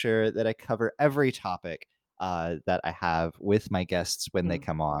make sure that I cover every topic that I have with my guests when they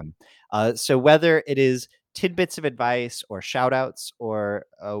come on. So whether it is tidbits of advice or shout outs or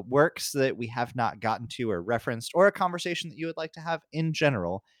works that we have not gotten to or referenced or a conversation that you would like to have in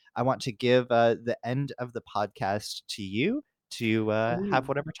general, I want to give the end of the podcast to you to have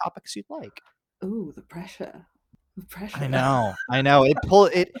whatever topics you'd like. Ooh, the pressure. The pressure. I know. I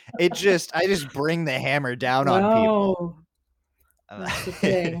just bring the hammer down on people. That's the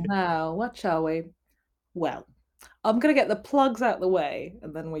thing. Now, what shall we? Well, I'm gonna get the plugs out the way,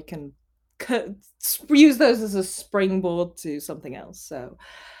 and then we can use those as a springboard to something else. So,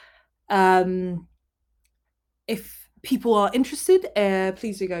 if people are interested,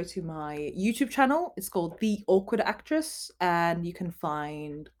 please do go to my YouTube channel. It's called The Awkward Actress, and you can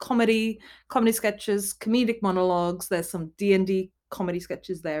find comedy sketches, comedic monologues. There's some D&D comedy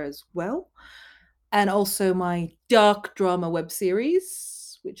sketches there as well. And also my dark drama web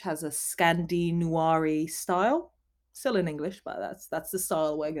series, which has a Scandi noir style, still in English, but that's the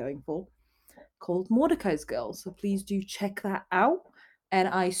style we're going for, called Mordecai's Girl. So please do check that out. And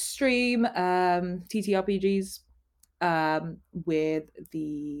I stream TTRPGs with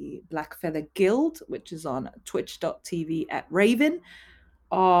the Black Feather Guild, which is on twitch.tv at Raven,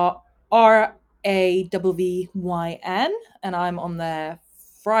 RAWVYN, and I'm on there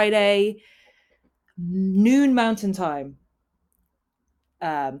Friday noon Mountain Time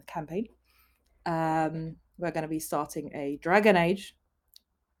campaign. We're going to be starting a Dragon Age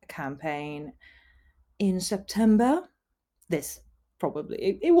campaign in September.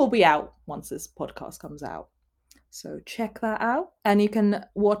 It will be out once this podcast comes out. So check that out. And you can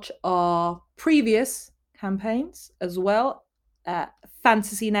watch our previous campaigns as well at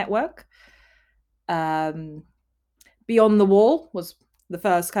Fantasy Network. Beyond the Wall was the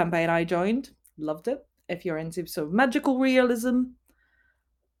first campaign I joined. Loved it. If you're into sort of magical realism,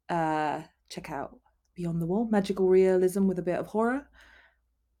 check out Beyond the Wall. Magical realism with a bit of horror.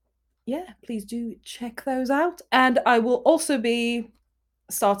 Yeah, please do check those out. And I will also be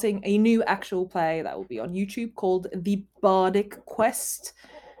starting a new actual play that will be on YouTube called The Bardic Quest,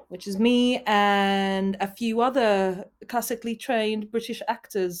 which is me and a few other classically trained British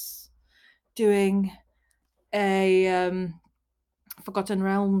actors doing a Forgotten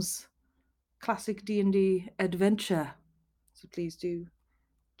Realms classic D&D adventure. So please do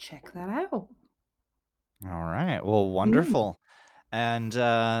check that out. All right. Well, wonderful. And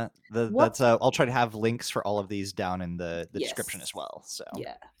I'll try to have links for all of these down in the description as well. So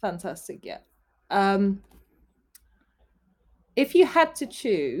yeah, fantastic. Yeah. If you had to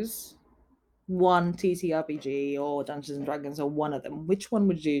choose one TTRPG or Dungeons and Dragons or one of them, which one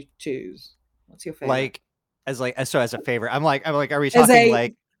would you choose? What's your favorite? As a favorite, I'm like, are we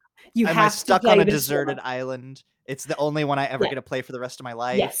talking am I stuck on a deserted island? It's the only one I ever get to play for the rest of my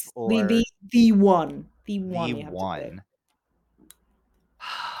life. Yes, or the one. You have to play.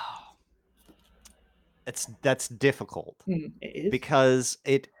 That's difficult. It is. Because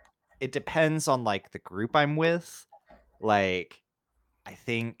it depends on like the group I'm with. Like, I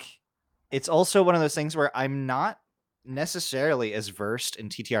think it's also one of those things where I'm not necessarily as versed in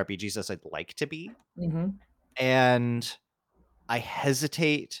TTRPGs as I'd like to be. Mm-hmm. And I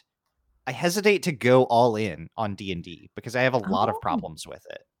hesitate to go all in on D&D because I have a lot of problems with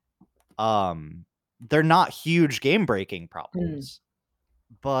it. They're not huge game breaking problems,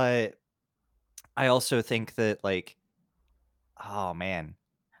 but I also think that like, oh man,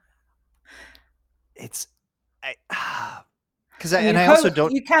 I also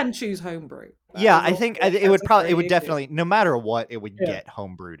don't. You can choose homebrew. Yeah, I think it would definitely, no matter what, it would get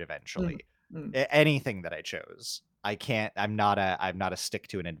homebrewed eventually. Anything that I chose, I'm not a stick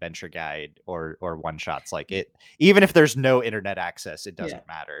to an adventure guide or one shots like it. Even if there's no internet access, it doesn't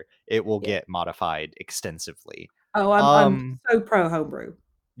matter. It will get modified extensively. Oh, I'm so pro homebrew.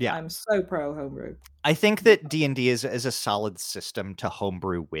 Yeah, I'm so pro homebrew. I think that D&D is a solid system to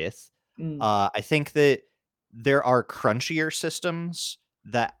homebrew with. I think that there are crunchier systems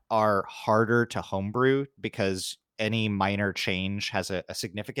that are harder to homebrew because any minor change has a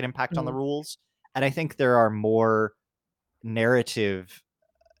significant impact on the rules. And I think there are more narrative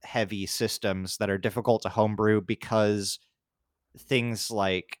heavy systems that are difficult to homebrew because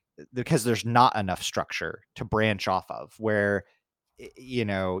there's not enough structure to branch off of, where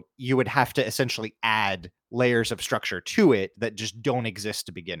you would have to essentially add layers of structure to it that just don't exist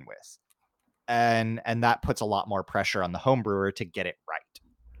to begin with. And that puts a lot more pressure on the homebrewer to get it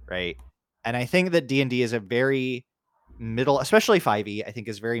right? And I think that D&D is a very middle, especially 5e, I think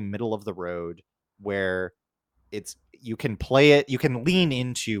is very middle of the road, where you can play it, you can lean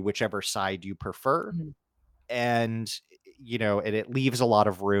into whichever side you prefer, and it leaves a lot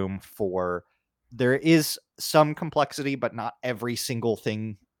of room for, there is some complexity, but not every single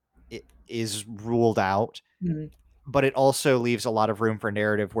thing is ruled out. But it also leaves a lot of room for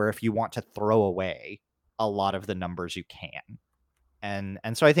narrative, where if you want to throw away a lot of the numbers, you can.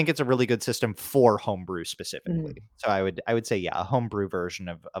 And so I think it's a really good system for homebrew specifically. So I would say, a homebrew version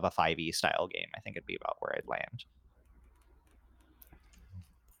of a 5e style game, I think it'd be about where I'd land.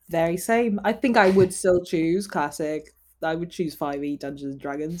 Very same. I think I would still choose classic. I would choose 5e Dungeons and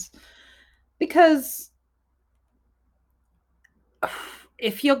Dragons, because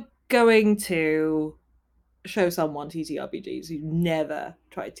if you're going to show someone TTRPGs who never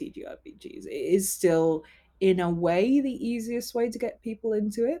tried TTRPGs, it is still in a way the easiest way to get people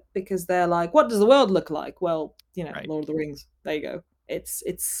into it, because they're like, what does the world look like? Well, Right. Lord of the Rings. There you go. It's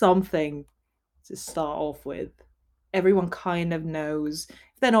something to start off with. Everyone kind of knows.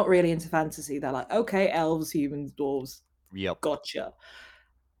 If they're not really into fantasy, they're like, okay, elves, humans, dwarves, Yep. gotcha.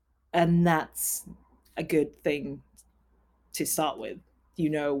 And that's a good thing to start with.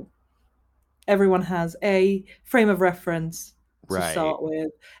 Everyone has a frame of reference to Right. start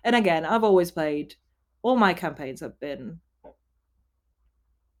with. And again, I've always played, all my campaigns have been,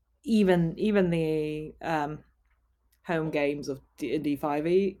 even the home games of D&D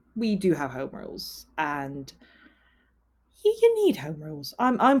 5e, we do have home rules, and you need home rules.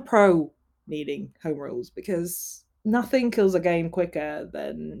 I'm pro needing home rules, because nothing kills a game quicker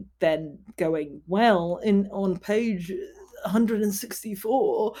than going, well, on page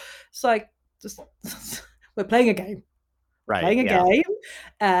 164. It's like, just we're playing a game. Right. Playing a yeah. game,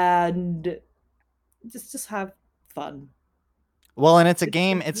 and just have fun. Well, and it's a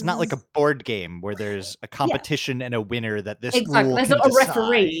game. It's not like a board game where there's a competition and a winner that this rule There's can not a decide.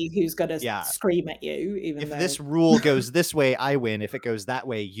 referee who's going to Yeah. scream at you. Even If though this rule goes this way, I win. If it goes that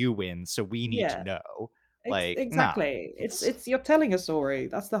way, you win. So we need to know. Like, exactly, no. it's you're telling a story.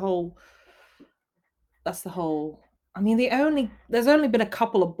 That's the whole. I mean, there's only been a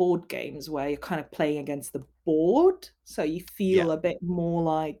couple of board games where you're kind of playing against the board, so you feel a bit more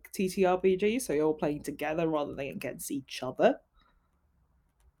like TTRPG. So you're all playing together rather than against each other.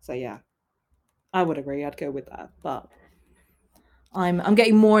 So yeah, I would agree. I'd go with that. But I'm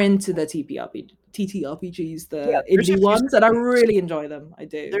getting more into the TTRPGs, the indie ones, and I really enjoy them. I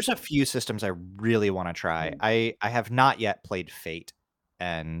do. There's a few systems I really want to try. I have not yet played Fate,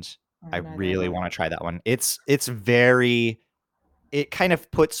 and I really want to try that one. It kind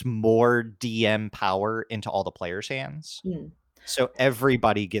of puts more DM power into all the players' hands. So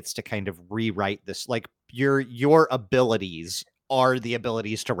everybody gets to kind of rewrite this. Like, your abilities are the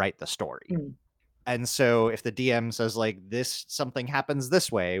abilities to write the story. And so if the DM says, like, something happens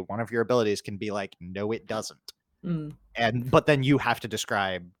this way, one of your abilities can be like, no, it doesn't. But then you have to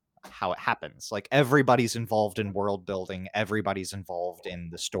describe how it happens. Like, everybody's involved in world building, everybody's involved in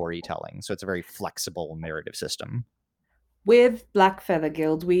the storytelling. So it's a very flexible narrative system. With Black Feather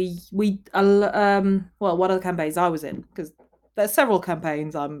Guild, one of the campaigns I was in, because there's several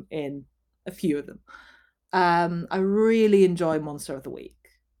campaigns I'm in, a few of them. I really enjoy Monster of the Week.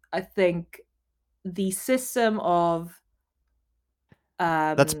 I think the system of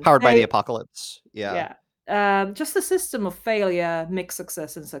that's powered by the apocalypse. Yeah. Just the system of failure, mixed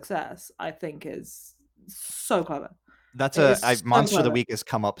success, and success, I think, is so clever. That's Monster of the Week has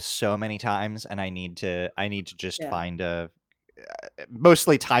come up so many times, and I need to just find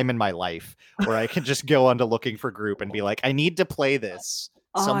mostly time in my life where I can just go onto Looking for Group and be like, I need to play this.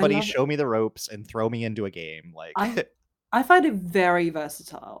 Somebody show me the ropes and throw me into a game. Like, I find it very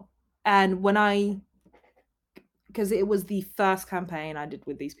versatile. And because it was the first campaign I did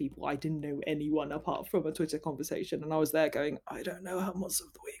with these people, I didn't know anyone apart from a Twitter conversation, and I was there going, I don't know how Monster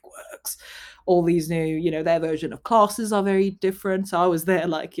of the Week works. All these new, their version of classes are very different. So I was there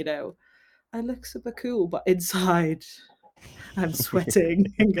like, I look super cool, but inside I'm sweating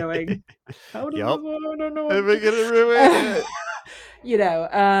and going, how do I don't know? Am I gonna ruin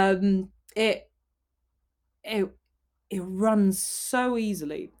it? It runs so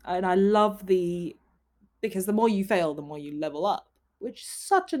easily, and I love because the more you fail, the more you level up, which is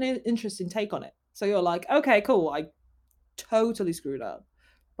such an interesting take on it. So you're like, okay, cool, I totally screwed up,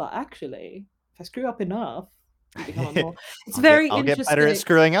 but actually, if I screw up enough, you become more. It's very interesting. I'll get better at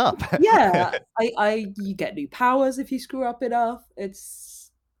screwing up. Yeah, you get new powers if you screw up enough.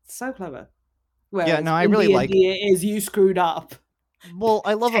 It's so clever. Whereas I really like it is you screwed up. Well,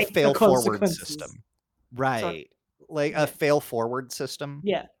 I love a fail forward system, right? Sorry. Like a fail forward system.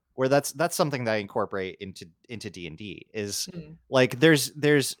 Yeah. Where that's something that I incorporate into D&D is like there's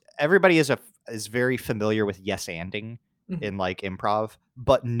everybody is very familiar with yes-anding in like improv,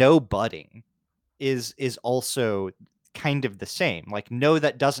 but no butting is also kind of the same. Like, no,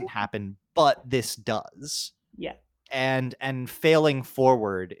 that doesn't happen, but this does. Yeah. And failing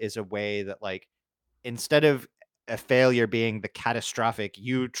forward is a way that, like, instead of a failure being the catastrophic,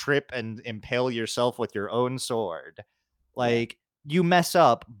 you trip and impale yourself with your own sword, like, you mess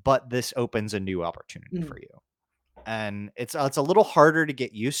up, but this opens a new opportunity for you. And it's a little harder to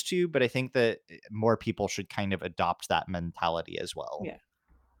get used to, but I think that more people should kind of adopt that mentality as well. Yeah.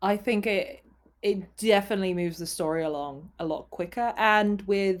 I think it definitely moves the story along a lot quicker. And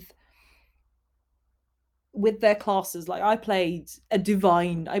with their classes, like, I played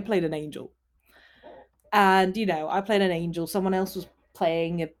an angel. And, I played an angel. Someone else was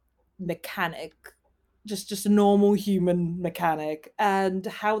playing a mechanic. just a normal human mechanic, and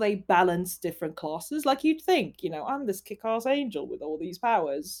how they balance different classes. Like you'd think, I'm this kick-ass angel with all these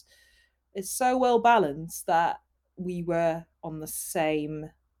powers. It's so well balanced that we were on the same.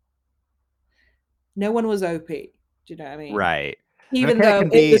 No one was OP. Do you know what I mean? Right. Even though in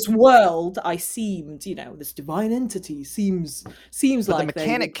this world I seemed, this divine entity seems but like the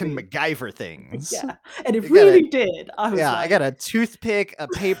mechanic can MacGyver things. Yeah, and it really did. I got a toothpick, a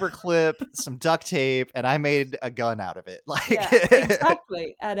paper clip, some duct tape, and I made a gun out of it. Like, yeah,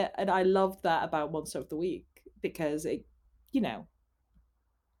 exactly. And I loved that about Monster of the Week, because it,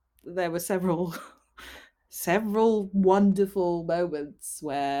 there were several wonderful moments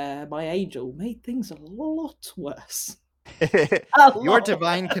where my angel made things a lot worse. Your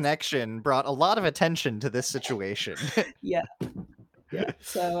divine connection brought a lot of attention to this situation. Yeah.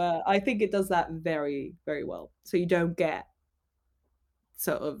 So I think it does that very, very well. So you don't get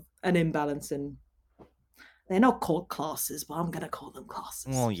sort of an imbalance in. They're not called classes, but I'm going to call them classes.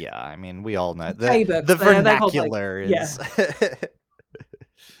 Well, yeah. I mean, we all know the vernacular is.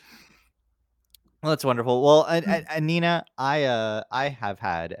 Well, that's wonderful. Well, Nina, I have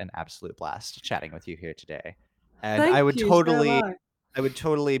had an absolute blast chatting with you here today. And I would totally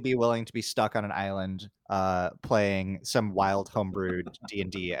be willing to be stuck on an island playing some wild homebrewed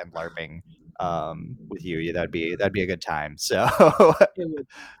D&D and LARPing with you. That'd be a good time. So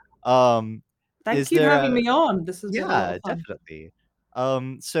thank you for having me on. This is definitely.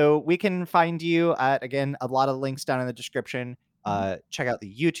 So we can find you at, again, a lot of links down in the description. Check out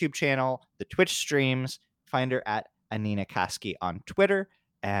the YouTube channel, the Twitch streams. Find her at Anina Kaski on Twitter.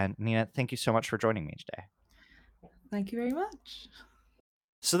 And Nina, thank you so much for joining me today. Thank you very much.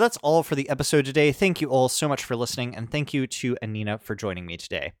 So that's all for the episode today. Thank you all so much for listening, and thank you to Anina for joining me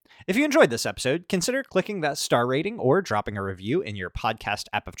today. If you enjoyed this episode, consider clicking that star rating or dropping a review in your podcast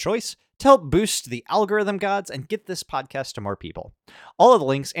app of choice to help boost the algorithm gods and get this podcast to more people. All of the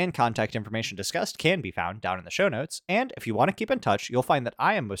links and contact information discussed can be found down in the show notes, and if you want to keep in touch, you'll find that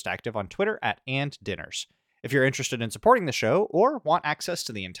I am most active on Twitter at @anddinners. If you're interested in supporting the show or want access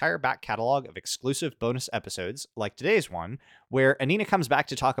to the entire back catalog of exclusive bonus episodes, like today's one, where Anina comes back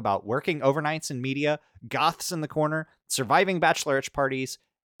to talk about working overnights in media, goths in the corner, surviving bachelorette parties,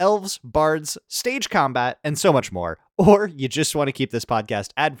 elves, bards, stage combat, and so much more, or you just want to keep this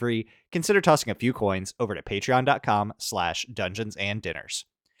podcast ad-free, consider tossing a few coins over to patreon.com/dungeonsanddinners.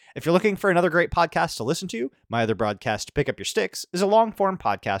 If you're looking for another great podcast to listen to, my other broadcast, Pick Up Your Sticks, is a long-form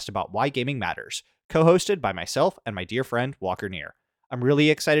podcast about why gaming matters, co-hosted by myself and my dear friend Walker Neer. I'm really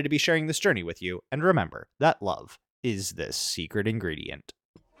excited to be sharing this journey with you, and remember that love is the secret ingredient.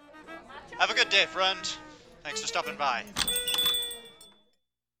 Have a good day, friend. Thanks for stopping by.